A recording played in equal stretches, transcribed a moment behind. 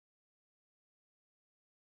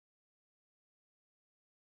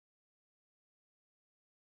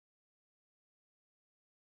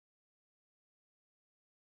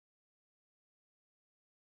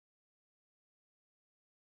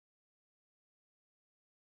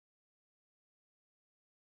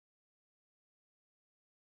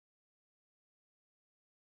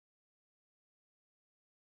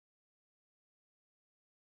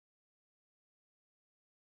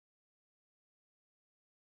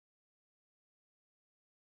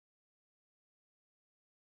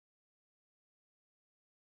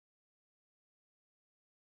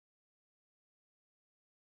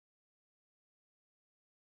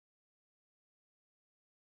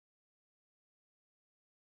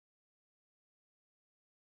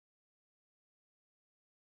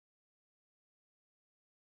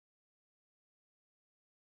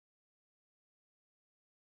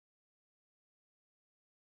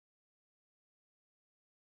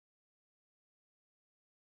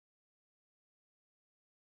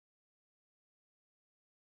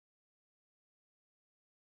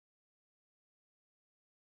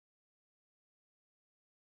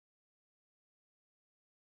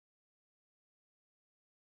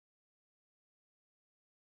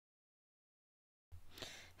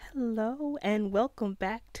Hello, and welcome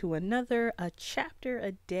back to another A Chapter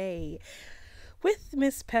a Day with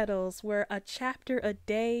Miss Petals, where a chapter a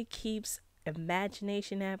day keeps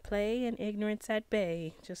imagination at play and ignorance at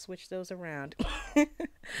bay. Just switch those around.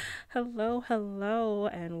 Hello,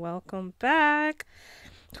 and welcome back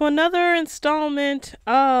to another installment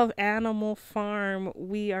of Animal Farm.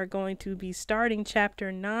 We are going to be starting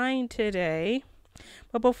chapter 9 today.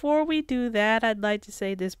 But before we do that, I'd like to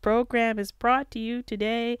say this program is brought to you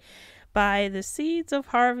today by the Seeds of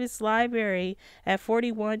Harvest Library at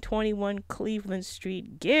 4121 Cleveland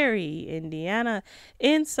Street, Gary, Indiana,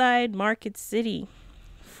 inside Market City.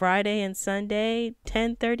 Friday and Sunday,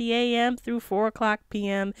 10:30 a.m. through 4 o'clock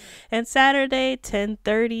p.m. and Saturday,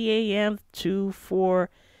 10:30 a.m. to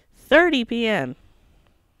 4:30 p.m.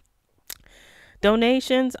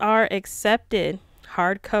 Donations are accepted.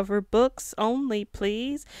 Hardcover books only,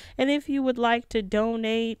 please. And if you would like to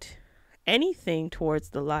donate anything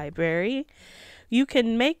towards the library, you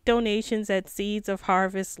can make donations at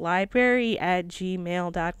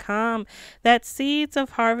seedsofharvestlibrary@gmail.com. That's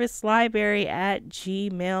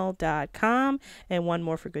seedsofharvestlibrary@gmail.com. And one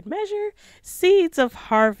more for good measure,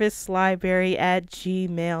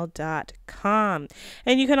 seedsofharvestlibrary@gmail.com.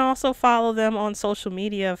 And you can also follow them on social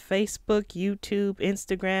media: Facebook, YouTube,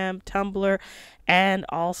 Instagram, Tumblr, and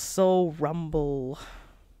also Rumble.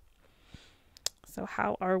 So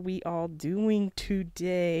how are we all doing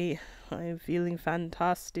today? I am feeling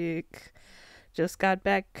fantastic. Just got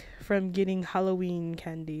back from getting Halloween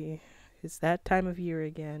candy. It's that time of year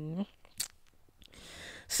again.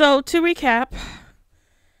 So to recap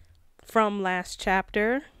from last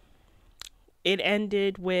chapter, it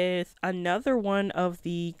ended with another one of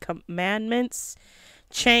the commandments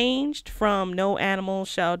changed from no animal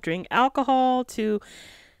shall drink alcohol to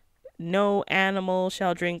no animal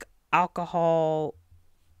shall drink alcohol,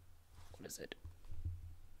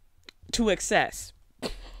 to excess.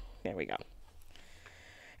 There we go.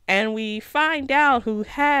 And we find out who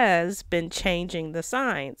has been changing the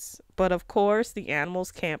signs. But of course, the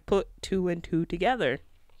animals can't put two and two together.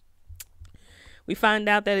 We find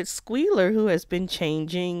out that it's Squealer who has been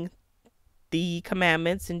changing the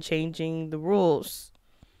commandments and changing the rules.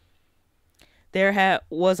 There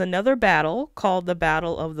was another battle called the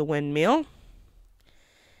Battle of the Windmill.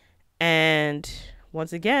 And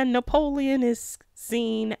once again, Napoleon is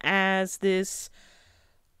seen as this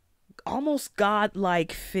almost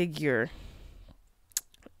godlike figure.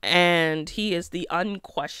 And he is the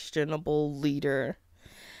unquestionable leader.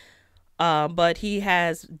 But he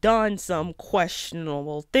has done some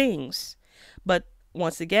questionable things. But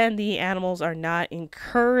once again, the animals are not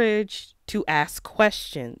encouraged to ask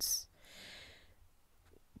questions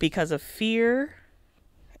because of fear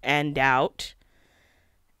and doubt.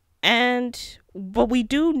 But we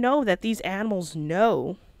do know that these animals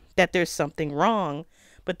know that there's something wrong,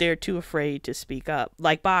 but they're too afraid to speak up.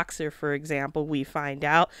 Like Boxer, for example, we find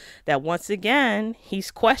out that once again, he's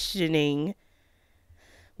questioning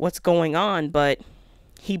what's going on, but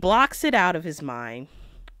he blocks it out of his mind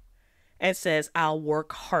and says, I'll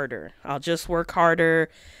work harder. I'll just work harder.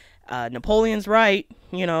 Napoleon's right,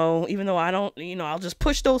 even though I don't, I'll just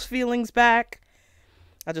push those feelings back.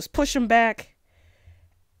 I'll just push them back,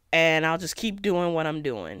 and I'll just keep doing what I'm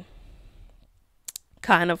doing.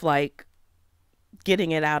 Kind of like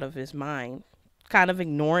getting it out of his mind, kind of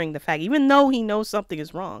ignoring the fact, even though he knows something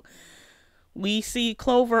is wrong. We see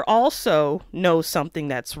Clover also knows something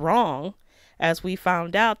that's wrong, as we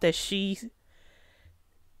found out that she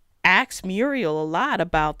asked Muriel a lot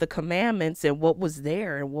about the commandments and what was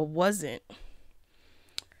there and what wasn't.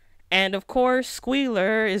 And of course,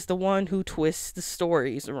 Squealer is the one who twists the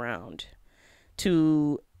stories around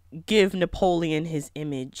to give Napoleon his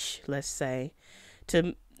image, let's say,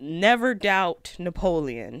 to never doubt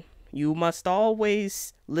Napoleon. You must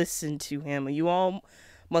always listen to him. You all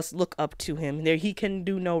must look up to him. There, he can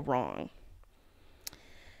do no wrong.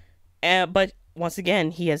 But once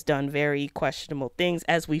again, he has done very questionable things,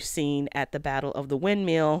 as we've seen at the Battle of the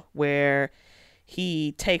Windmill, where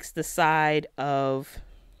he takes the side of,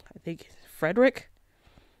 I think, Frederick,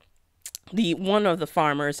 the one of the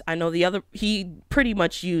farmers. I know the other, he pretty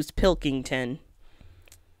much used Pilkington.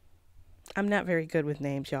 I'm not very good with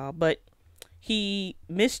names, y'all, but he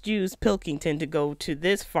misused Pilkington to go to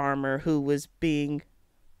this farmer who was being,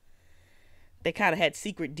 they kind of had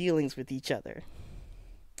secret dealings with each other.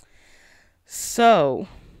 So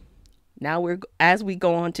now as we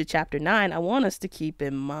go on to chapter 9, I want us to keep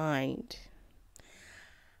in mind,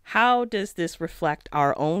 how does this reflect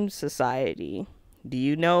our own society? Do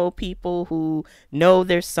you know people who know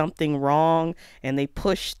there's something wrong and they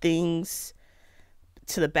push things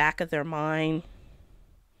to the back of their mind?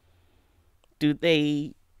 Do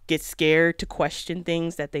they get scared to question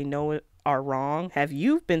things that they know are wrong? Have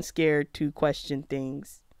you been scared to question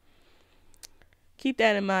things? Keep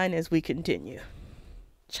that in mind as we continue.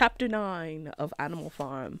 Chapter 9 of Animal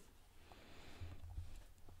Farm.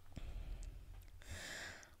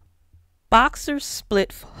 Boxer's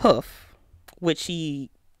split hoof, which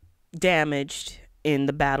he damaged in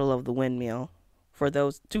the Battle of the Windmill, for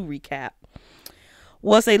those to recap,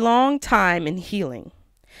 was a long time in healing.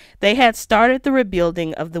 They had started the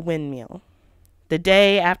rebuilding of the windmill the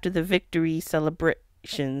day after the victory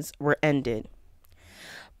celebrations were ended.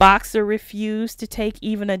 Boxer refused to take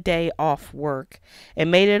even a day off work and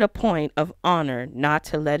made it a point of honor not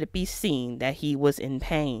to let it be seen that he was in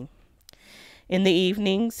pain. In the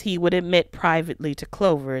evenings, he would admit privately to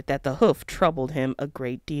Clover that the hoof troubled him a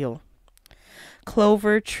great deal.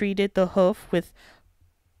 Clover treated the hoof with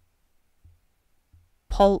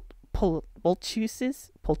poultices,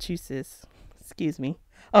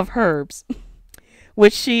 of herbs,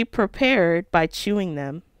 which she prepared by chewing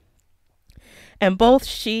them. And both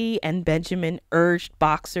she and Benjamin urged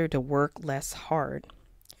Boxer to work less hard.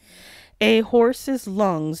 A horse's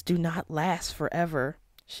lungs do not last forever,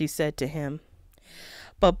 she said to him.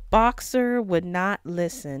 But Boxer would not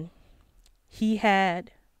listen. He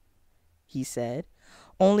had, he said,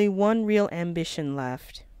 only one real ambition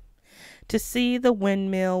left: to see the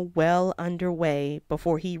windmill well underway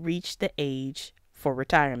before he reached the age for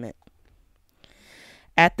retirement.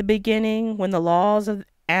 At the beginning, when the laws of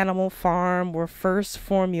Animal Farm were first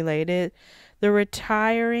formulated, the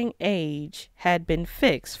retiring age had been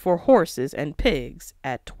fixed for horses and pigs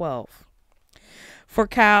at 12, for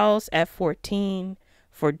cows at 14,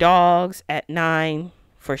 for dogs at 9,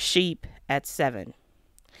 for sheep at 7,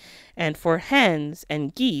 and for hens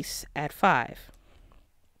and geese at 5.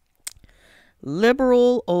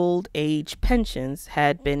 Liberal old age pensions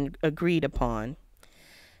had been agreed upon.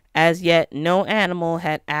 As yet, no animal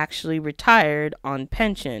had actually retired on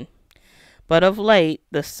pension, but of late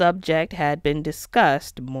the subject had been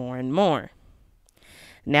discussed more and more,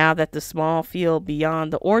 now that the small field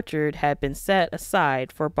beyond the orchard had been set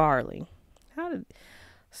aside for barley.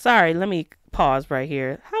 Sorry, let me pause right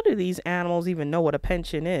here. How do these animals even know what a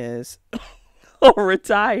pension is? Or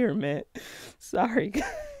retirement? Sorry,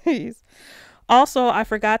 guys. Also, I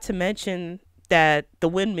forgot to mention that the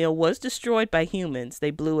windmill was destroyed by humans.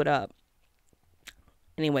 They blew it up.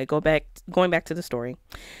 Anyway, going back to the story.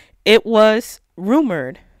 It was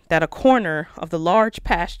rumored that a corner of the large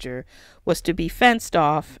pasture was to be fenced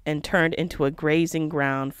off and turned into a grazing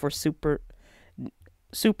ground for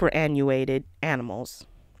superannuated animals.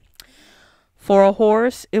 For a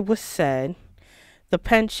horse, it was said, the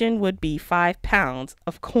pension would be 5 pounds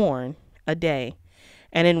of corn a day,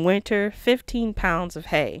 and in winter 15 pounds of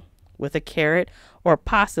hay, with a carrot or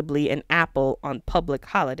possibly an apple on public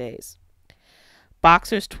holidays.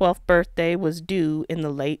 Boxer's 12th birthday was due in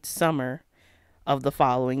the late summer of the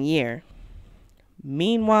following year.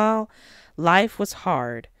 Meanwhile, life was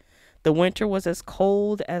hard. The winter was as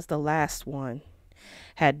cold as the last one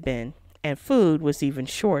had been, and food was even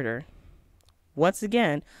shorter. Once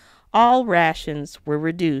again, all rations were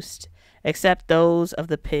reduced, except those of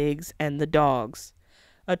the pigs and the dogs,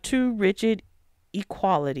 a too rigid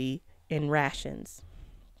equality in rations.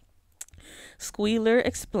 Squealer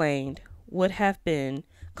explained would have been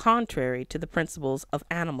contrary to the principles of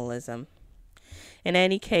animalism. In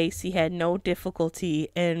any case, he had no difficulty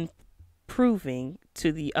in proving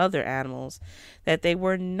to the other animals that they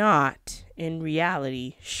were not in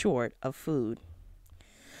reality short of food.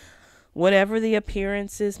 Whatever the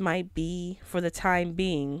appearances might be for the time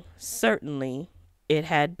being, certainly it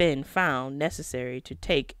had been found necessary to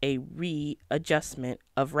take a readjustment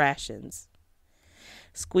of rations.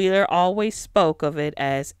 Squealer always spoke of it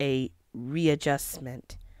as a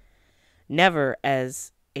readjustment, never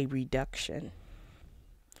as a reduction.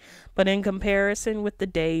 But in comparison with the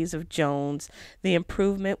days of Jones, the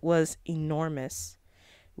improvement was enormous.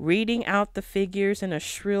 Reading out the figures in a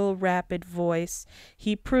shrill, rapid voice,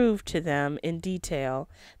 he proved to them in detail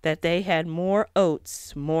that they had more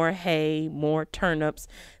oats, more hay, more turnips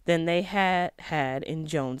than they had had in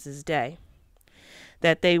Jones's day.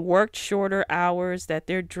 That they worked shorter hours, that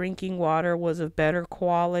their drinking water was of better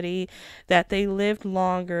quality, that they lived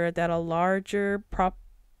longer, that a larger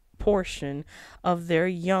proportion of their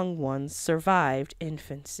young ones survived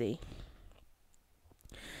infancy,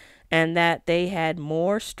 and that they had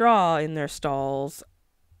more straw in their stalls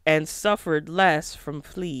and suffered less from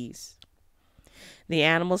fleas. The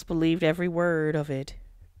animals believed every word of it.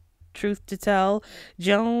 Truth to tell,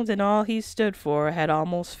 Jones and all he stood for had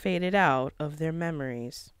almost faded out of their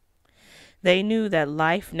memories. They knew that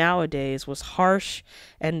life nowadays was harsh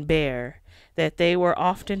and bare, that they were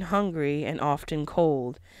often hungry and often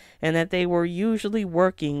cold, and that they were usually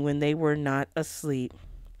working when they were not asleep.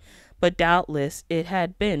 But doubtless it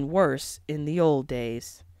had been worse in the old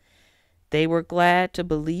days. They were glad to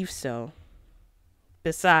believe so.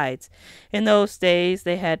 Besides, in those days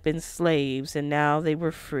they had been slaves and now they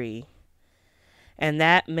were free. And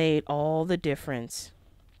that made all the difference.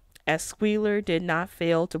 As Squealer did not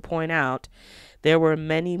fail to point out, there were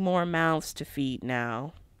many more mouths to feed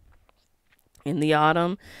now. In the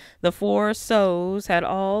autumn, the four sows had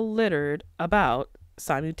all littered about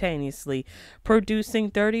simultaneously, producing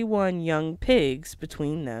 31 young pigs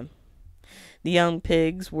between them. The young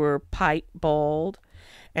pigs were piebald,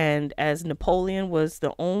 and as Napoleon was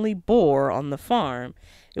the only boar on the farm,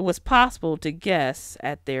 it was possible to guess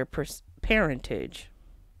at their parentage.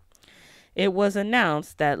 It was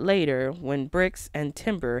announced that later, when bricks and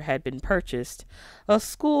timber had been purchased, a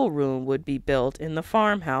schoolroom would be built in the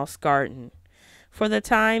farmhouse garden. For the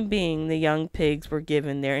time being, the young pigs were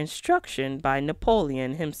given their instruction by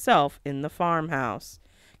Napoleon himself in the farmhouse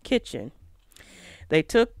kitchen. They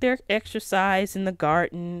took their exercise in the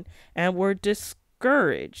garden and were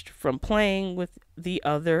discouraged from playing with the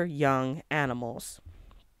other young animals.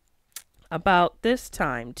 About this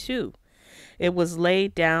time, too, it was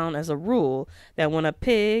laid down as a rule that when a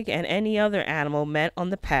pig and any other animal met on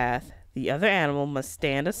the path, the other animal must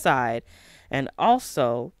stand aside, and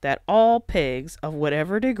also that all pigs of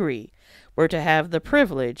whatever degree were to have the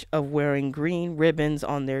privilege of wearing green ribbons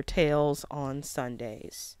on their tails on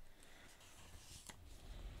Sundays.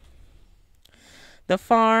 The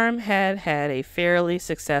farm had had a fairly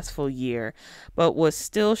successful year, but was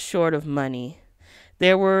still short of money.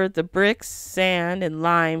 There were the bricks, sand, and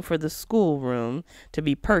lime for the schoolroom to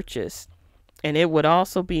be purchased, and it would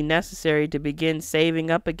also be necessary to begin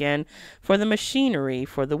saving up again for the machinery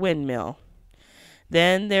for the windmill.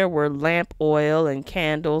 Then there were lamp oil and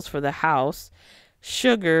candles for the house,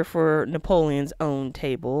 sugar for Napoleon's own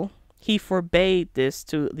table. He forbade this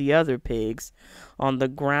to the other pigs on the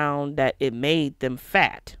ground that it made them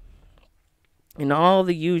fat. And all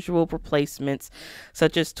the usual replacements,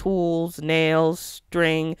 such as tools, nails,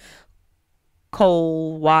 string,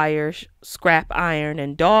 coal, wire, scrap iron,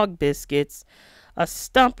 and dog biscuits, a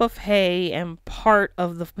stump of hay, and part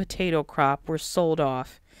of the potato crop were sold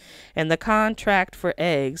off, and the contract for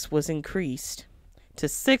eggs was increased to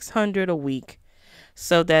 600 a week,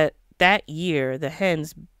 so that year the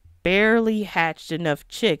hens barely hatched enough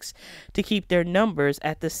chicks to keep their numbers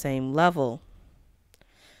at the same level.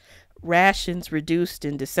 Rations reduced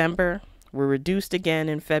in December were reduced again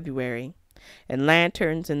in February, and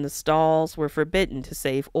lanterns in the stalls were forbidden to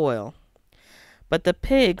save oil. But the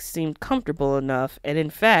pigs seemed comfortable enough, and in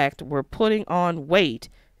fact were putting on weight,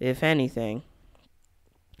 if anything.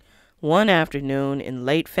 One afternoon in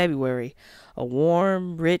late February, a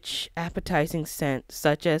warm, rich, appetizing scent,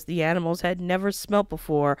 such as the animals had never smelt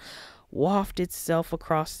before, wafted itself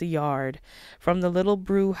across the yard from the little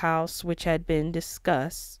brew house which had been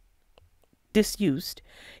disused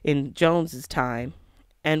in Jones's time,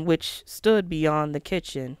 and which stood beyond the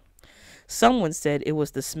kitchen. Someone said it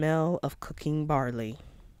was the smell of cooking barley.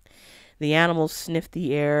 The animals sniffed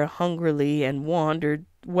the air hungrily and wondered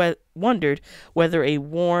whether a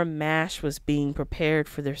warm mash was being prepared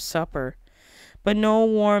for their supper. But no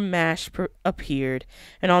warm mash appeared,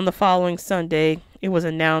 and on the following Sunday it was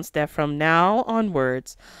announced that from now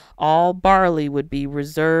onwards all barley would be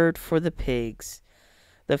reserved for the pigs.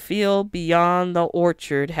 The field beyond the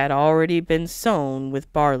orchard had already been sown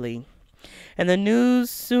with barley, and the news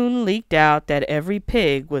soon leaked out that every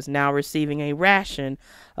pig was now receiving a ration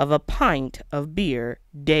of a pint of beer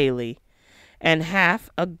daily, and half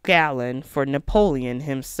a gallon for Napoleon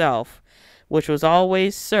himself, which was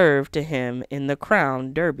always served to him in the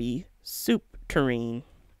Crown Derby soup tureen.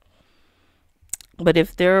 But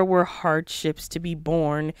if there were hardships to be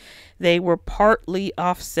borne, they were partly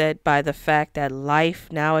offset by the fact that life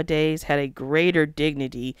nowadays had a greater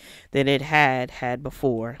dignity than it had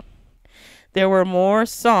before. There were more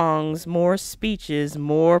songs, more speeches,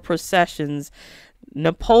 more processions.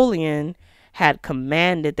 Napoleon had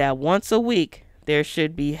commanded that once a week there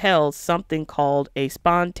should be held something called a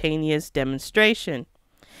spontaneous demonstration,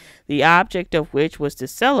 the object of which was to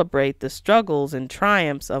celebrate the struggles and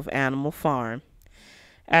triumphs of Animal Farm.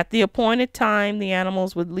 At the appointed time, the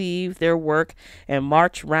animals would leave their work and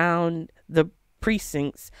march round the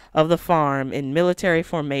precincts of the farm in military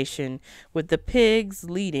formation, with the pigs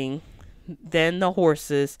leading, then the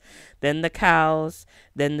horses, then the cows,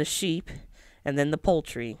 then the sheep, and then the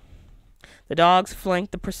poultry. The dogs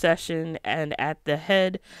flanked the procession, and at the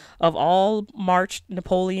head of all marched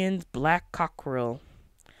Napoleon's black cockerel.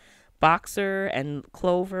 Boxer and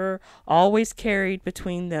Clover always carried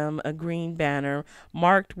between them a green banner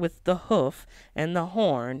marked with the hoof and the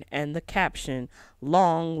horn and the caption,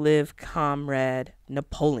 "Long live Comrade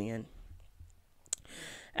Napoleon."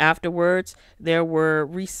 Afterwards, there were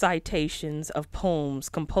recitations of poems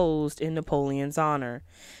composed in Napoleon's honor,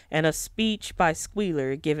 and a speech by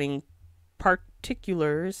Squealer giving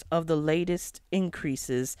particulars of the latest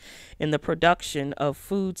increases in the production of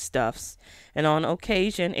foodstuffs, and on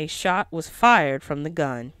occasion a shot was fired from the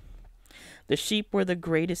gun. The sheep were the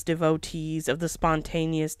greatest devotees of the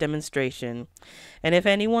spontaneous demonstration, and if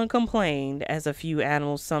anyone complained, as a few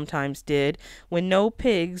animals sometimes did, when no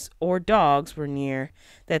pigs or dogs were near,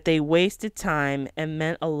 that they wasted time and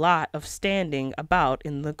meant a lot of standing about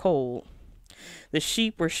in the cold, the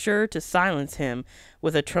sheep were sure to silence him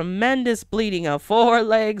with a tremendous bleating of 4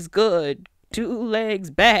 legs good, 2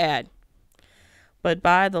 legs bad. But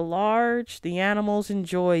by the large, the animals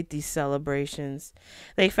enjoyed these celebrations.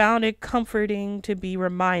 They found it comforting to be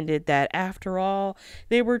reminded that, after all,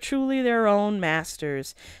 they were truly their own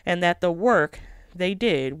masters, and that the work they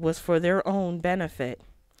did was for their own benefit.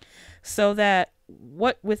 So that,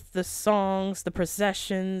 what with the songs, the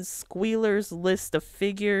processions, Squealer's list of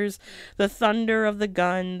figures, the thunder of the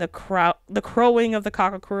gun, the crowing of the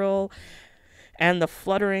cockerel, and the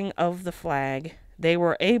fluttering of the flag, they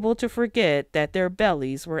were able to forget that their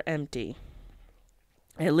bellies were empty,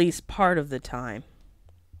 at least part of the time.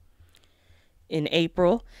 In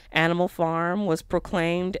April, Animal Farm was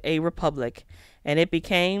proclaimed a republic, and it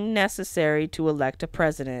became necessary to elect a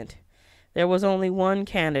president. There was only one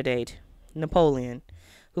candidate, Napoleon,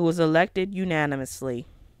 who was elected unanimously.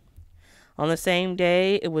 On the same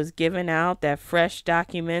day, it was given out that fresh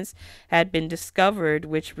documents had been discovered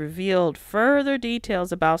which revealed further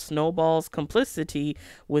details about Snowball's complicity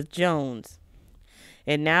with Jones.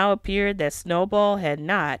 It now appeared that Snowball had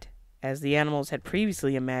not, as the animals had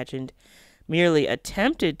previously imagined, merely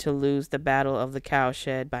attempted to lose the battle of the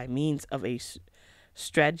cowshed by means of a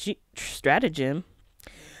stratagem,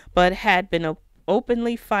 but had been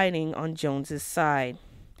openly fighting on Jones's side.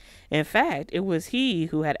 In fact, it was he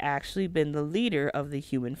who had actually been the leader of the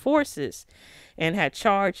human forces, and had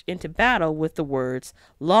charged into battle with the words,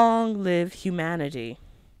 "Long live humanity,"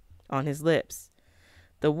 on his lips.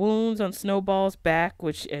 The wounds on Snowball's back,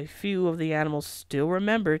 which a few of the animals still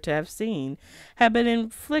remembered to have seen, had been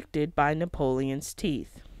inflicted by Napoleon's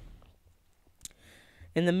teeth.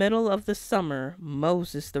 In the middle of the summer,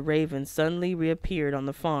 Moses the raven suddenly reappeared on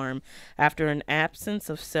the farm after an absence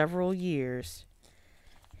of several years.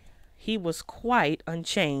 He was quite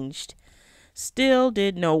unchanged, still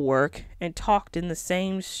did no work, and talked in the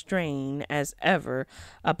same strain as ever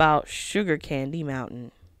about Sugar Candy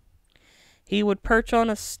Mountain. He would perch on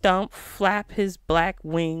a stump, flap his black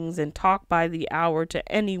wings, and talk by the hour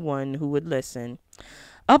to anyone who would listen.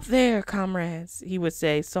 "Up there, comrades," he would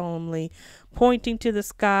say solemnly, pointing to the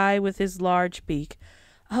sky with his large beak.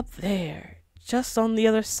 "Up there, just on the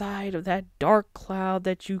other side of that dark cloud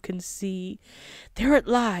that you can see, there it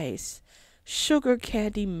lies, Sugar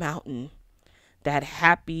Candy Mountain, that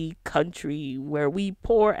happy country where we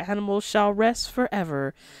poor animals shall rest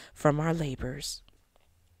forever from our labors."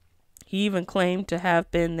 He even claimed to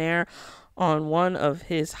have been there on one of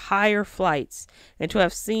his higher flights, and to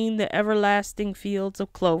have seen the everlasting fields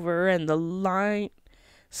of clover and the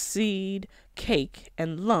linseed cake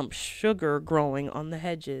and lump sugar growing on the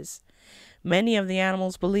hedges. Many of the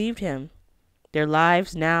animals believed him. Their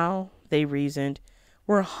lives now, they reasoned,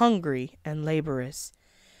 were hungry and laborious.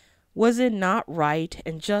 Was it not right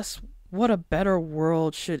and just what a better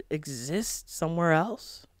world should exist somewhere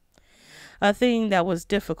else? A thing that was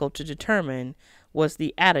difficult to determine was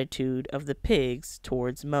the attitude of the pigs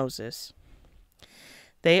towards Moses.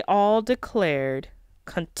 They all declared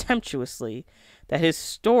contemptuously that his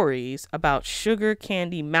stories about Sugar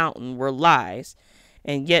Candy Mountain were lies,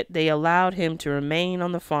 and yet they allowed him to remain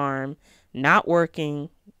on the farm, not working,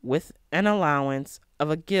 with an allowance of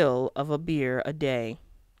a gill of a beer a day.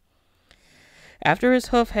 After his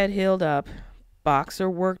hoof had healed up, Boxer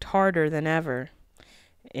worked harder than ever.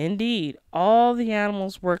 Indeed, all the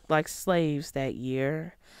animals worked like slaves that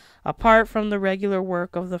year, apart from the regular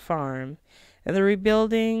work of the farm, and the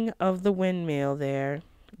rebuilding of the windmill. There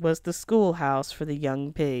was the schoolhouse for the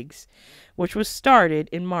young pigs, which was started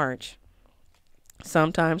in March.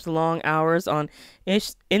 Sometimes the long hours on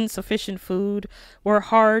insufficient food were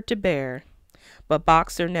hard to bear, but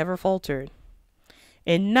Boxer never faltered.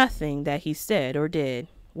 In nothing that he said or did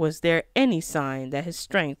was there any sign that his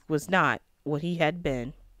strength was not what he had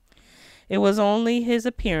been. It was only his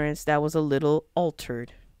appearance that was a little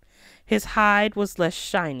altered. His hide was less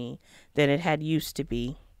shiny than it had used to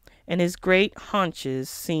be, and his great haunches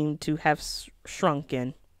seemed to have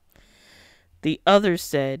shrunken. The others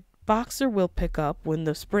said, "Boxer will pick up when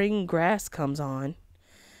the spring grass comes on."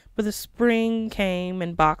 But the spring came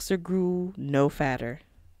and Boxer grew no fatter.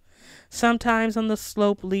 Sometimes on the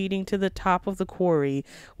slope leading to the top of the quarry,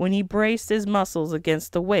 when he braced his muscles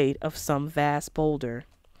against the weight of some vast boulder,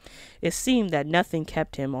 it seemed that nothing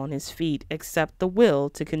kept him on his feet except the will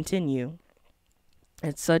to continue.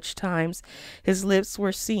 At such times his lips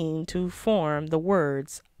were seen to form the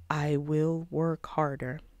words, "I will work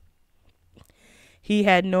harder." He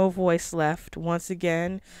had no voice left. Once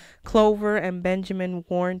again, Clover and Benjamin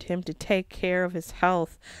warned him to take care of his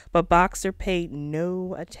health, but Boxer paid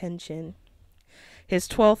no attention. His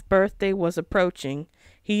 12th birthday was approaching.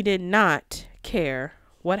 He did not care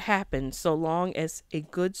what happened so long as a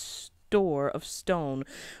good store of stone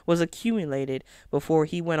was accumulated before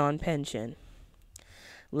he went on pension.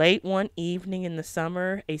 Late one evening in the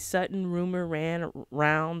summer, a sudden rumor ran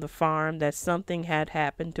round the farm that something had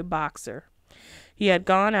happened to Boxer. He had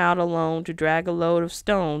gone out alone to drag a load of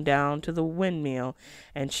stone down to the windmill,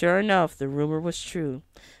 and sure enough, the rumor was true.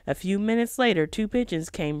 A few minutes later, 2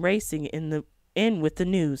 pigeons came racing in with the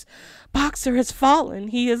news. "Boxer has fallen.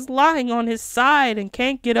 He is lying on his side and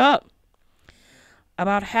can't get up."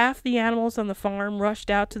 About half the animals on the farm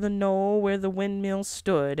rushed out to the knoll where the windmill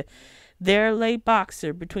stood. There lay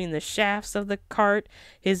Boxer between the shafts of the cart,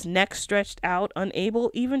 his neck stretched out,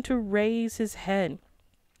 unable even to raise his head.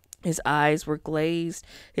 His eyes were glazed,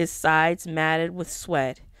 his sides matted with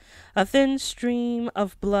sweat. A thin stream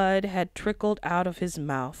of blood had trickled out of his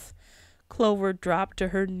mouth. Clover dropped to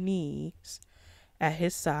her knees at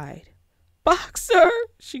his side. "Boxer!"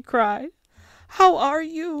 she cried. "How are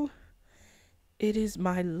you?" "It is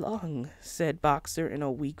my lung," said Boxer in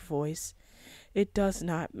a weak voice. "It does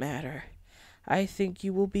not matter. I think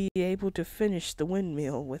you will be able to finish the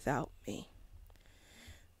windmill without me.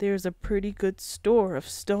 There's a pretty good store of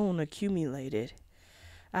stone accumulated.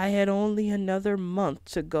 I had only another month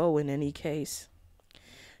to go in any case.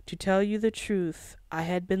 To tell you the truth, I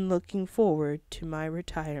had been looking forward to my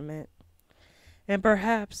retirement. And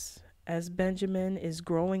perhaps, as Benjamin is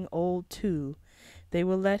growing old too, they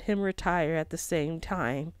will let him retire at the same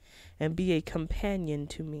time and be a companion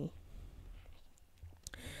to me."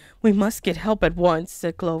 "We must get help at once,"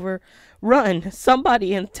 said Clover. "Run,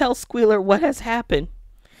 somebody, and tell Squealer what has happened."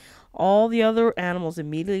 All the other animals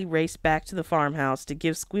immediately raced back to the farmhouse to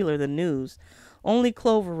give Squealer the news. Only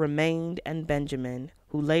Clover remained and Benjamin,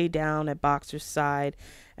 who lay down at Boxer's side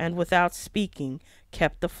and without speaking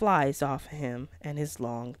kept the flies off him and his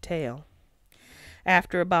long tail.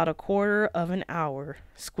 After about a quarter of an hour,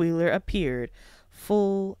 Squealer appeared,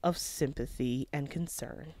 full of sympathy and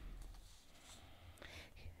concern.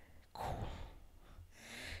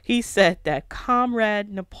 He said that Comrade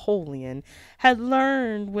Napoleon had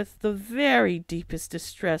learned with the very deepest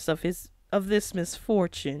distress of this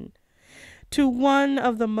misfortune to one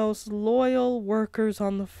of the most loyal workers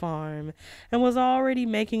on the farm, and was already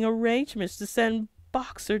making arrangements to send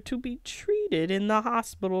Boxer to be treated in the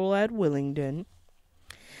hospital at Willingdon.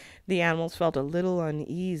 The animals felt a little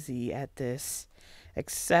uneasy at this.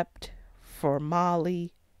 Except for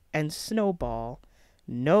Molly and Snowball,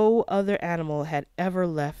 no other animal had ever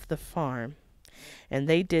left the farm, and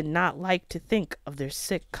they did not like to think of their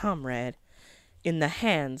sick comrade in the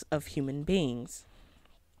hands of human beings.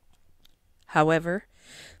 However,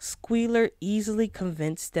 Squealer easily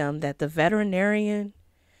convinced them that the veterinarian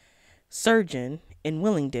surgeon in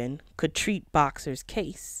Willingdon could treat Boxer's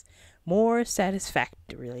case more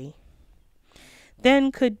satisfactorily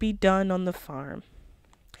than could be done on the farm.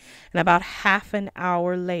 And about half an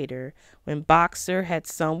hour later, when Boxer had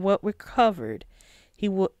somewhat recovered, he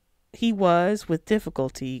was with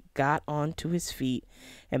difficulty got onto his feet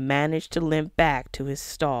and managed to limp back to his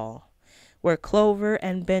stall, where Clover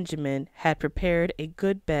and Benjamin had prepared a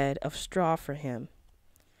good bed of straw for him.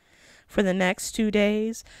 For the next 2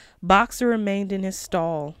 days, Boxer remained in his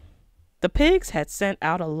stall. The pigs had sent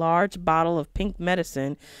out a large bottle of pink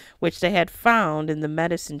medicine, which they had found in the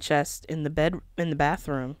medicine chest in the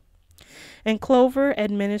bathroom, and Clover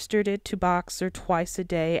administered it to Boxer twice a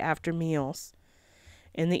day after meals.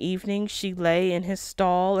 In the evening she lay in his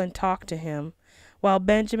stall and talked to him, while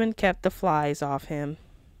Benjamin kept the flies off him.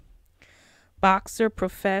 Boxer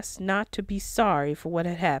professed not to be sorry for what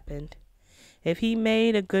had happened. If he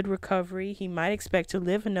made a good recovery, he might expect to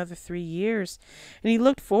live another 3 years, and he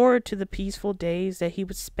looked forward to the peaceful days that he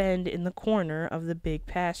would spend in the corner of the big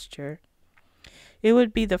pasture. It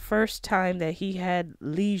would be the first time that he had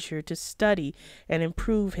leisure to study and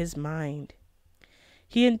improve his mind.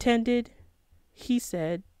 He intended, he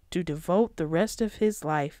said, to devote the rest of his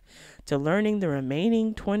life to learning the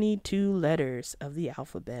remaining 22 letters of the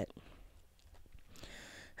alphabet.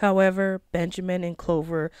 However, Benjamin and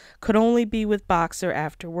Clover could only be with Boxer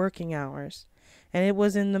after working hours, and it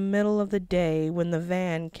was in the middle of the day when the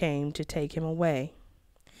van came to take him away.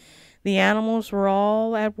 The animals were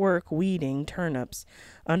all at work weeding turnips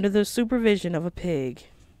under the supervision of a pig.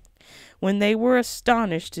 When they were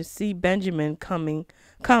astonished to see Benjamin come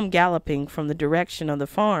galloping from the direction of the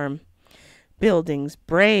farm buildings,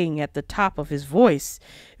 braying at the top of his voice,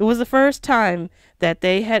 it was the first time that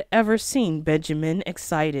they had ever seen Benjamin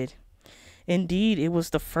excited. Indeed, it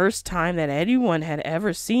was the first time that anyone had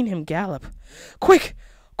ever seen him gallop. "Quick!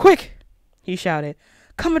 Quick!" he shouted.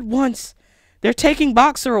 "Come at once! They're taking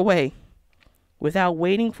Boxer away!" Without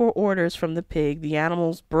waiting for orders from the pig, the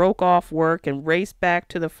animals broke off work and raced back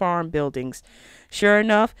to the farm buildings. Sure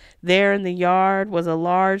enough, there in the yard was a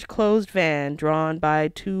large closed van drawn by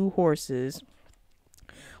 2 horses,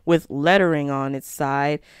 with lettering on its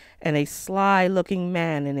side, and a sly-looking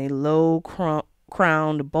man in a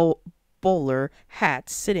low-crowned bowler hat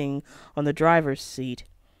sitting on the driver's seat.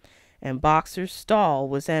 And Boxer's stall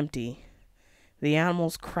was empty. The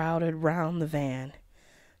animals crowded round the van.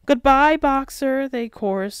 "Goodbye, Boxer," they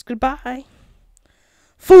chorused. "Goodbye."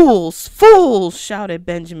 "Fools! Fools!" shouted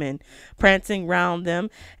Benjamin, prancing round them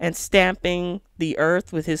and stamping the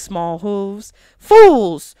earth with his small hooves.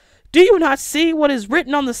 "Fools! Do you not see what is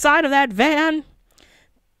written on the side of that van?"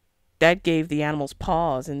 That gave the animals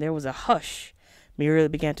pause, and there was a hush. Muriel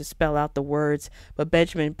began to spell out the words, but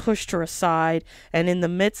Benjamin pushed her aside, and in the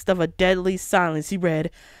midst of a deadly silence he read,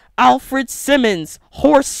 "Alfred Simmons,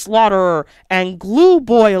 horse slaughterer and glue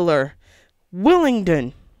boiler,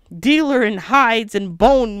 Willingdon, dealer in hides and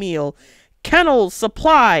bone meal, kennels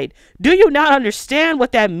supplied. Do you not understand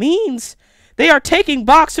what that means? They are taking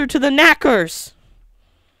Boxer to the knackers."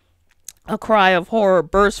 A cry of horror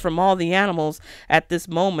burst from all the animals. At this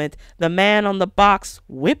moment, the man on the box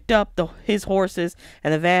whipped up his horses,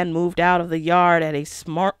 and the van moved out of the yard at a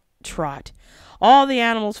smart trot. All the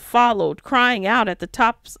animals followed, crying out at the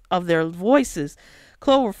tops of their voices.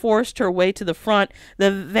 Clover forced her way to the front. The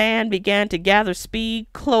van began to gather speed.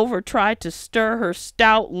 Clover tried to stir her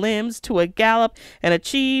stout limbs to a gallop and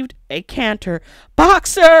achieved a canter.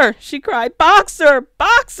 "Boxer!" she cried. "Boxer!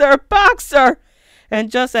 Boxer! Boxer!" And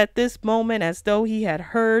just at this moment, as though he had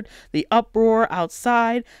heard the uproar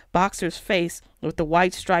outside, Boxer's face, with the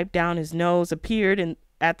white stripe down his nose, appeared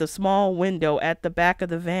at the small window at the back of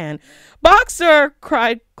the van. "Boxer!"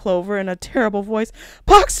 cried Clover in a terrible voice.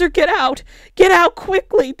 "Boxer, get out! Get out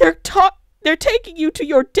quickly! They're taking you to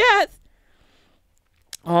your death!"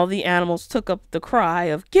 All the animals took up the cry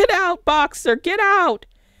of, "Get out, Boxer! Get out!"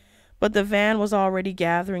 But the van was already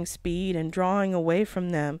gathering speed and drawing away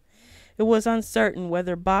from them. It was uncertain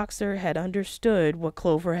whether Boxer had understood what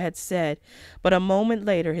Clover had said, but a moment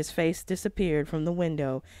later his face disappeared from the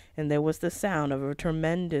window, and there was the sound of a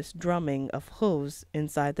tremendous drumming of hoofs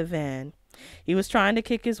inside the van. He was trying to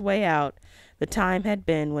kick his way out. The time had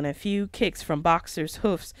been when a few kicks from Boxer's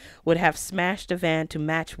hoofs would have smashed the van to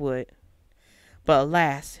matchwood. But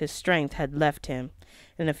alas, his strength had left him.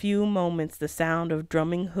 In a few moments the sound of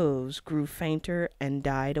drumming hoofs grew fainter and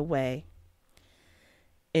died away.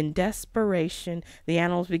 In desperation, the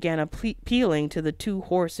animals began appealing to the 2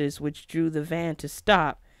 horses which drew the van to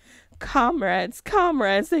stop. "Comrades,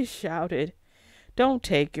 comrades," they shouted, "don't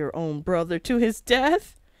take your own brother to his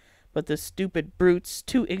death." But the stupid brutes,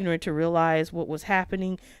 too ignorant to realize what was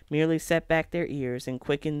happening, merely set back their ears and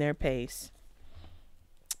quickened their pace.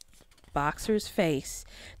 Boxer's face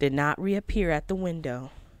did not reappear at the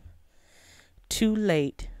window. Too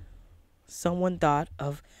late. Someone thought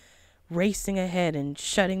of racing ahead and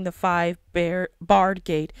shutting the 5-barred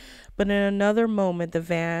gate, but in another moment the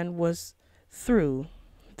van was through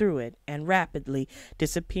it and rapidly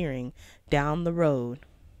disappearing down the road.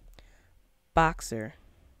 Boxer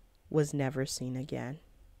was never seen again.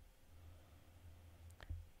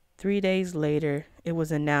 3 days later, it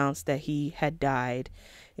was announced that he had died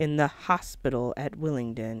in the hospital at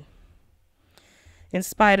Willingdon. In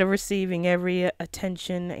spite of receiving every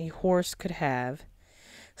attention a horse could have,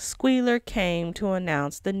 Squealer came to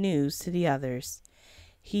announce the news to the others.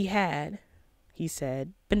 He had, he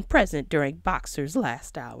said, been present during Boxer's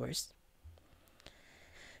last hours.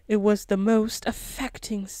 "It was the most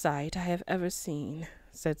affecting sight I have ever seen,"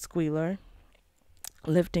 said Squealer,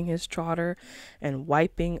 lifting his trotter and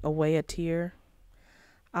wiping away a tear.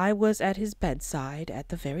 "I was at his bedside at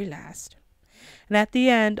the very last. and at the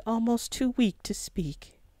end almost too weak to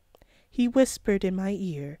speak. He whispered in my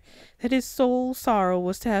ear that his sole sorrow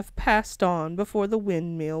was to have passed on before the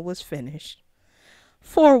windmill was finished.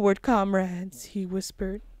 "Forward, comrades," he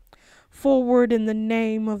whispered. "Forward in the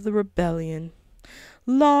name of the rebellion.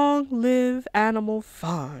 Long live Animal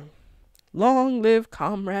Farm. Long live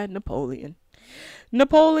Comrade Napoleon.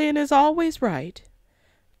 Napoleon is always right.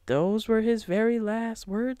 Those were his very last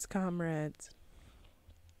words, comrades."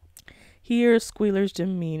 Here Squealer's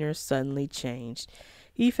demeanor suddenly changed.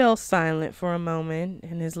 He fell silent for a moment,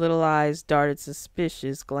 and his little eyes darted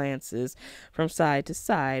suspicious glances from side to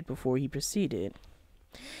side before he proceeded.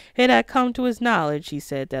 It had come to his knowledge, he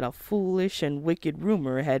said, that a foolish and wicked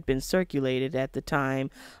rumor had been circulated at the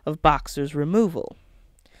time of Boxer's removal.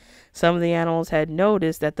 Some of the animals had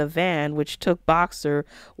noticed that the van which took Boxer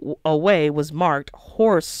away was marked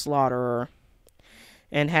 "Horse Slaughterer,"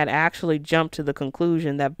 and had actually jumped to the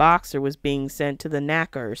conclusion that Boxer was being sent to the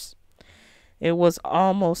knackers. "It was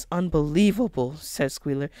almost unbelievable," said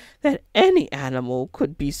Squealer, "that any animal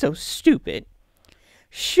could be so stupid.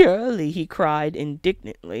 Surely," he cried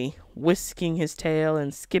indignantly, whisking his tail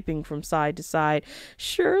and skipping from side to side,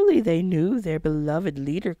 "surely they knew their beloved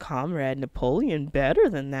leader, Comrade Napoleon, better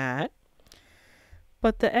than that."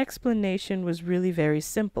 But the explanation was really very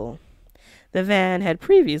simple. The van had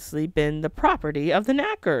previously been the property of the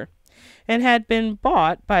knacker, and had been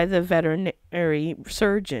bought by the veterinary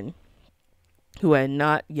surgeon, who had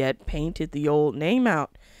not yet painted the old name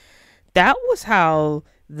out. That was how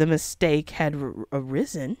the mistake had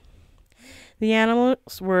arisen. The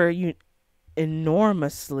animals were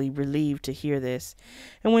enormously relieved to hear this,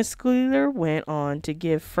 and when Squealer went on to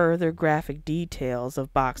give further graphic details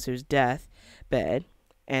of Boxer's death bed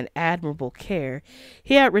and admirable care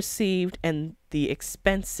he had received and the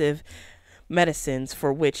expensive medicines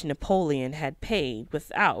for which Napoleon had paid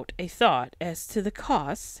without a thought as to the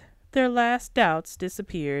costs, their last doubts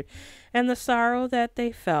disappeared, and the sorrow that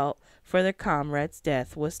they felt for their comrade's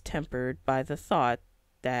death was tempered by the thought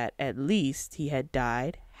that at least he had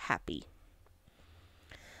died happy.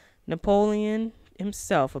 Napoleon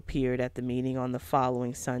himself appeared at the meeting on the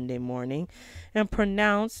following Sunday morning and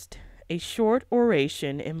pronounced a short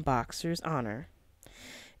oration in Boxer's honor.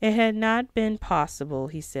 It had not been possible,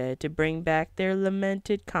 he said, to bring back their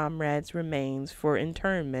lamented comrade's remains for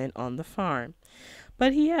interment on the farm,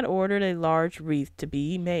 but he had ordered a large wreath to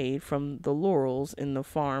be made from the laurels in the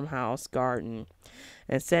farmhouse garden,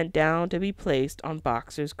 and sent down to be placed on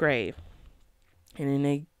Boxer's grave. And in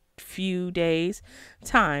a few days'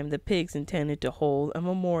 time the pigs intended to hold a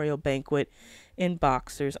memorial banquet in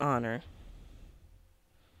Boxer's honor.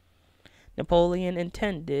 Napoleon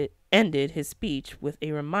ended his speech with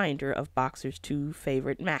a reminder of Boxer's two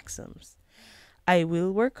favorite maxims: "I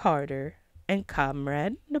will work harder," and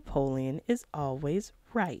 "Comrade Napoleon is always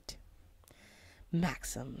right."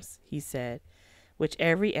 Maxims, he said, which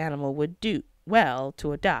every animal would do well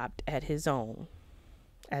to adopt as his own.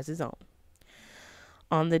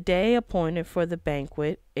 On the day appointed for the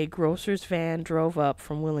banquet, a grocer's van drove up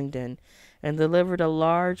from Willingdon and delivered a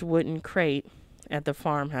large wooden crate at the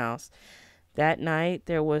farmhouse. That night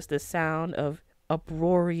there was the sound of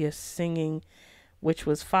uproarious singing, which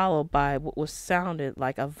was followed by what was sounded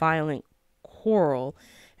like a violent quarrel,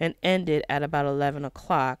 and ended at about 11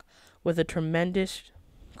 o'clock with a tremendous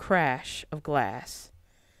crash of glass.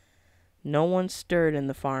 No one stirred in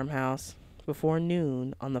the farmhouse before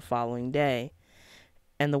noon on the following day,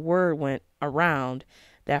 and the word went around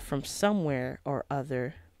that from somewhere or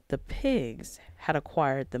other the pigs had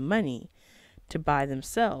acquired the money to buy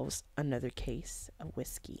themselves another case of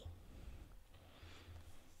whiskey.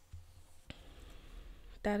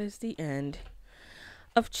 That is the end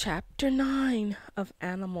of chapter 9 of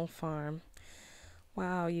Animal Farm.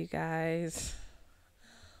 Wow, you guys.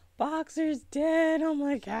 Boxer's dead. Oh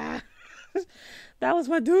my god. That was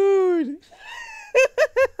my dude.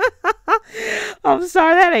 I'm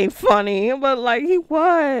sorry, that ain't funny, but like he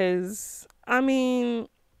was. I mean,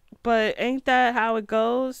 but ain't that how it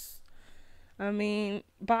goes? I mean,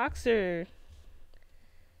 Boxer,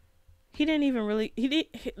 he didn't even really, do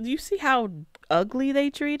you see how ugly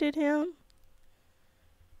they treated him?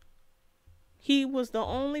 He was the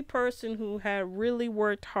only person who had really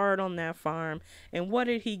worked hard on that farm, and what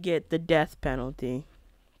did he get? The death penalty.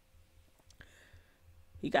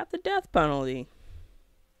 He got the death penalty.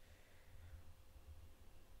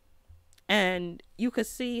 And you could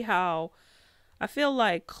see how I feel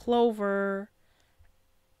like Clover,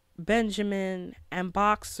 Benjamin, and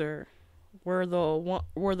Boxer were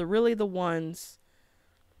really the ones.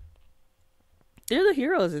 They're the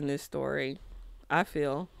heroes in this story, I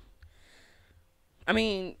feel. I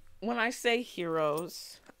mean, when I say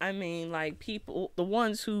heroes, I mean like people, the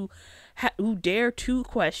ones who dare to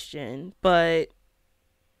question, but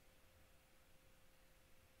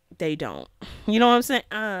they don't. You know what I'm saying?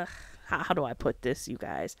 How do I put this, you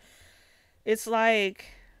guys? It's like,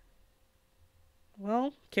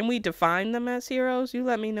 well, can we define them as heroes? You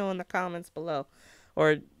let me know in the comments below,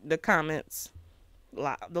 or the comments,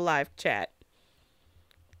 the live chat.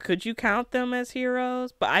 Could you count them as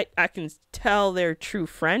heroes? But I can tell their true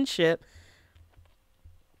friendship.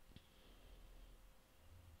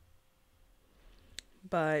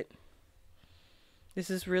 But this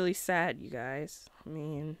is really sad, you guys. I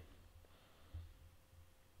mean,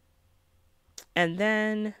 and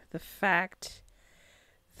then the fact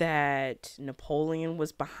that Napoleon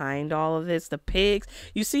was behind all of this. The pigs,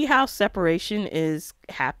 you see how separation is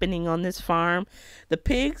happening on this farm? The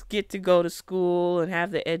pigs get to go to school and have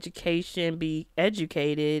the education, be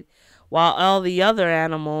educated, while all the other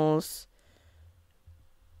animals,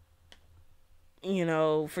 you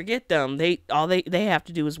know, forget them. They have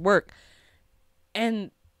to do is work. And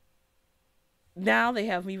now they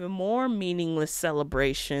have even more meaningless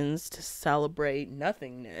celebrations to celebrate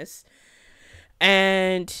nothingness.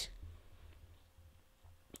 And,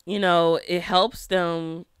 you know, it helps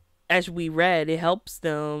them, as we read, it helps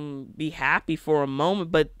them be happy for a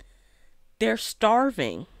moment, but they're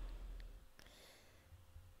starving.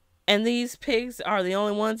 And these pigs are the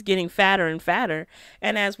only ones getting fatter and fatter.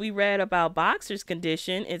 And as we read about Boxer's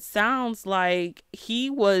condition, it sounds like he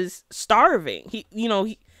was starving.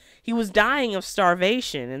 He was dying of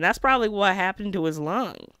starvation, and that's probably what happened to his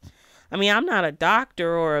lungs. I mean, I'm not a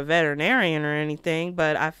doctor or a veterinarian or anything,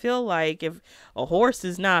 but I feel like if a horse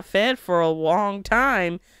is not fed for a long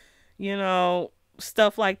time, you know,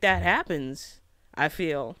 stuff like that happens, I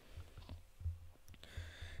feel.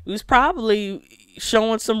 He was probably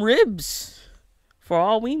showing some ribs, for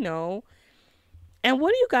all we know. And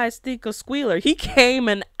what do you guys think of Squealer? He came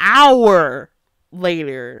an hour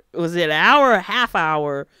later. Was it an hour or a half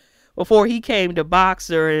hour before he came to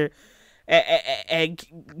Boxer and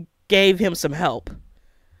gave him some help?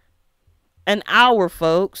 An hour,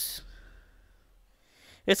 folks.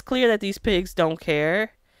 It's clear that these pigs don't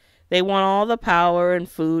care. They want all the power and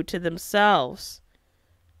food to themselves.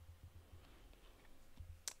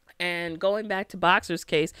 And going back to Boxer's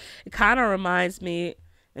case, it kind of reminds me,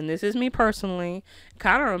 and this is me personally, it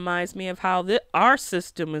kind of reminds me of how our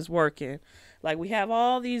system is working. Like, we have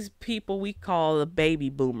all these people we call the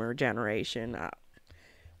baby boomer generation.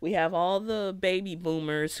 We have all the baby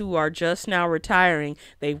boomers who are just now retiring.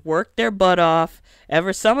 They've worked their butt off,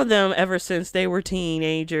 some of them ever since they were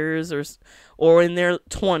teenagers or in their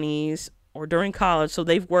 20s or during college. So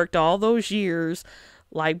they've worked all those years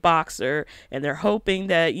like Boxer, and they're hoping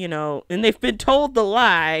that, you know, and they've been told the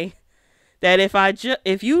lie that if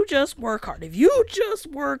you just work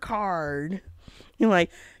hard, you're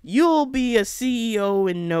like, you'll be a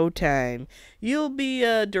CEO in no time. You'll be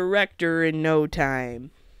a director in no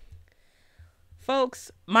time.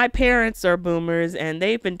 Folks, my parents are boomers, and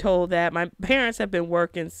they've been told that. My parents have been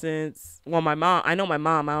working since, well, my mom, I know my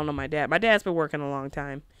mom, I don't know my dad. My dad's been working a long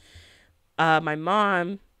time. My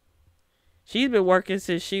mom, she's been working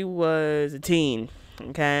since she was a teen,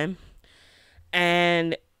 okay?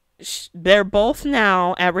 And they're both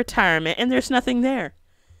now at retirement, and there's nothing there.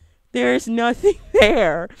 There's nothing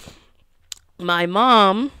there. My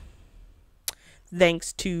mom,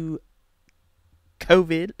 thanks to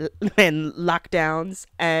COVID and lockdowns,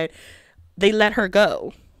 and they let her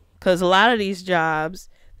go. Because a lot of these jobs,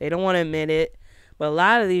 they don't want to admit it, but a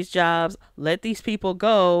lot of these jobs let these people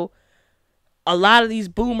go. A lot of these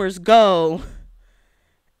boomers go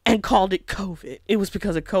and called it COVID. It was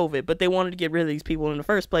because of COVID, but they wanted to get rid of these people in the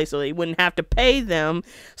first place so they wouldn't have to pay them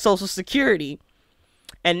Social Security.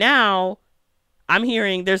 And now I'm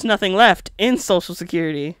hearing there's nothing left in Social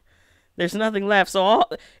Security. There's nothing left. So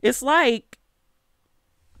it's like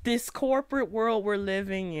this corporate world we're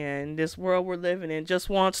living in, just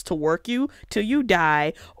wants to work you till you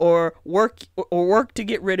die, or work to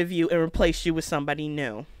get rid of you and replace you with somebody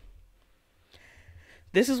new.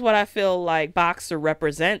 This is what I feel like Boxer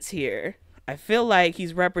represents here. I feel like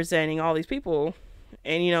he's representing all these people.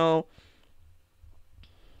 And, you know,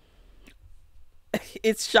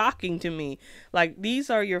 it's shocking to me. Like, these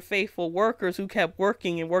are your faithful workers who kept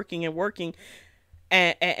working and working and working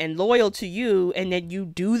and loyal to you. And then you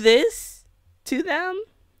do this to them.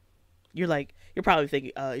 You're probably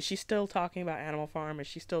thinking, is she still talking about Animal Farm? Is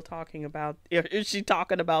she talking about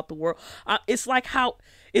the world? It's like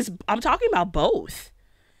I'm talking about both.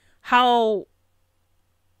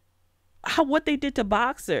 What they did to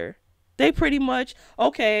Boxer. They pretty much,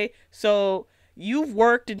 okay, so You've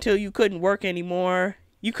worked until you couldn't work anymore.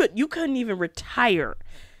 You couldn't even retire.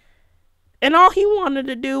 And all he wanted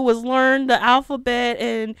to do was learn the alphabet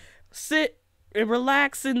and sit and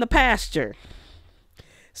relax in the pasture.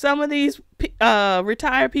 Some of these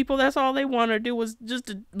retired people, that's all they want to do was just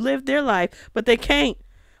to live their life, but they can't.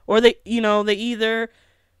 Or they either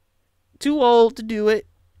too old to do it,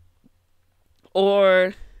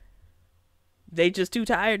 or they just too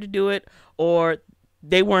tired to do it, or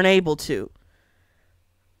they weren't able to.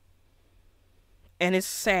 And it's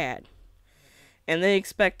sad. And they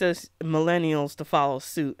expect us millennials to follow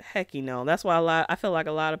suit. Heck, that's why I feel like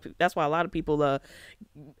that's why a lot of people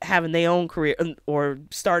having their own career or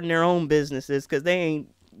starting their own businesses, because they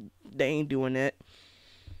ain't doing that.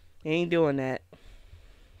 They ain't doing that.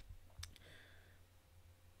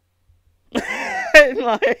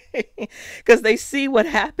 Because they see what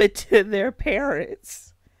happened to their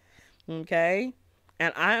parents. Okay?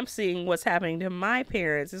 And I'm seeing what's happening to my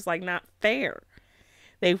parents. It's like not fair.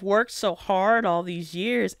 They've worked so hard all these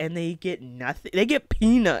years and they get nothing. They get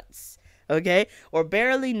peanuts, okay? Or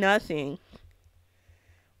barely nothing.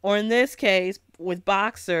 Or in this case, with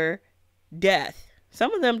Boxer, death.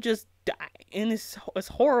 Some of them just die. And it's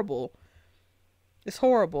horrible. It's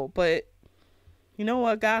horrible. But you know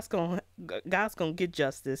what? God's gonna get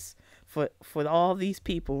justice for all these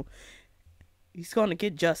people. He's gonna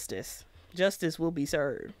get justice. Justice will be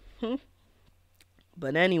served.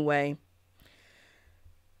 But anyway.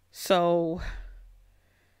 So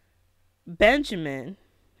Benjamin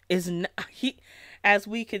is not, as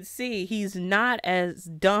we could see, he's not as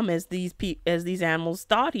dumb as these animals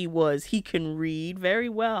thought he was. He can read very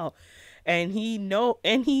well, and he's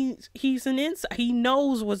an insight. He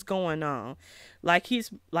knows what's going on. Like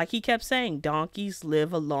he kept saying, donkeys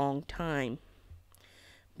live a long time.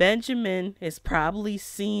 Benjamin has probably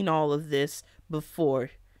seen all of this before.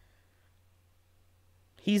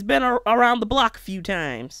 He's been around the block a few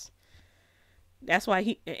times. That's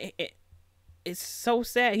why it's so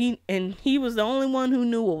sad. He was the only one who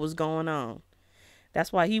knew what was going on.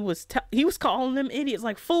 That's why he was calling them idiots,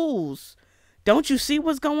 like fools. Don't you see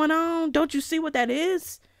what's going on? Don't you see what that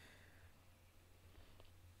is?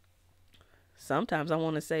 Sometimes I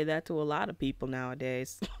want to say that to a lot of people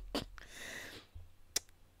nowadays.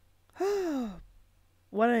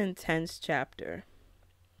 What an intense chapter.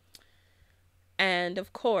 And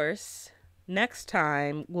of course, next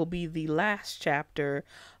time will be the last chapter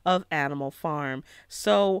of Animal Farm.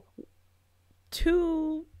 So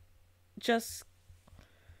to just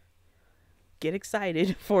get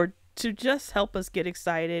excited, to just help us get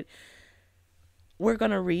excited, we're going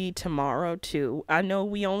to read tomorrow too. I know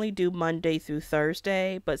we only do Monday through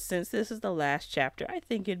Thursday, but since this is the last chapter, I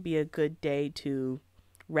think it'd be a good day to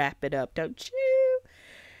wrap it up, don't you?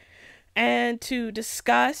 And to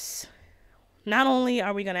discuss. Not only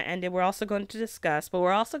are we going to end it, we're also going to discuss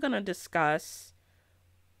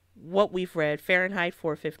what we've read, Fahrenheit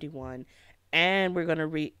 451, and we're going to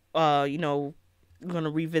we're going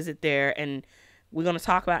to revisit there, and we're going to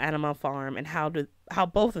talk about Animal Farm and how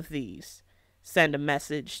both of these send a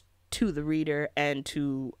message to the reader and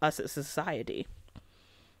to us as society.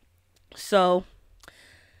 So,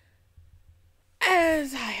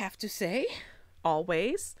 as I have to say,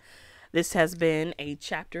 always, this has been a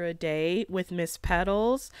chapter a day with Miss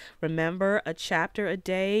Petals. Remember, a chapter a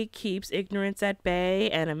day keeps ignorance at bay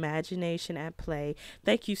and imagination at play.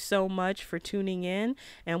 Thank you so much for tuning in,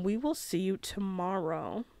 and we will see you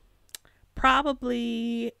tomorrow.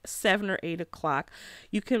 Probably 7 or 8 o'clock.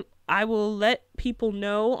 I will let people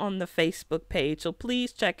know on the Facebook page. So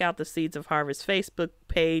please check out the Seeds of Harvest Facebook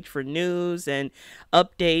page for news and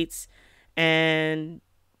updates and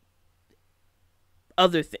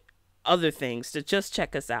other things, to just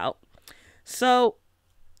check us out. So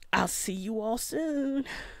I'll see you all soon.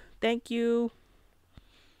 Thank you.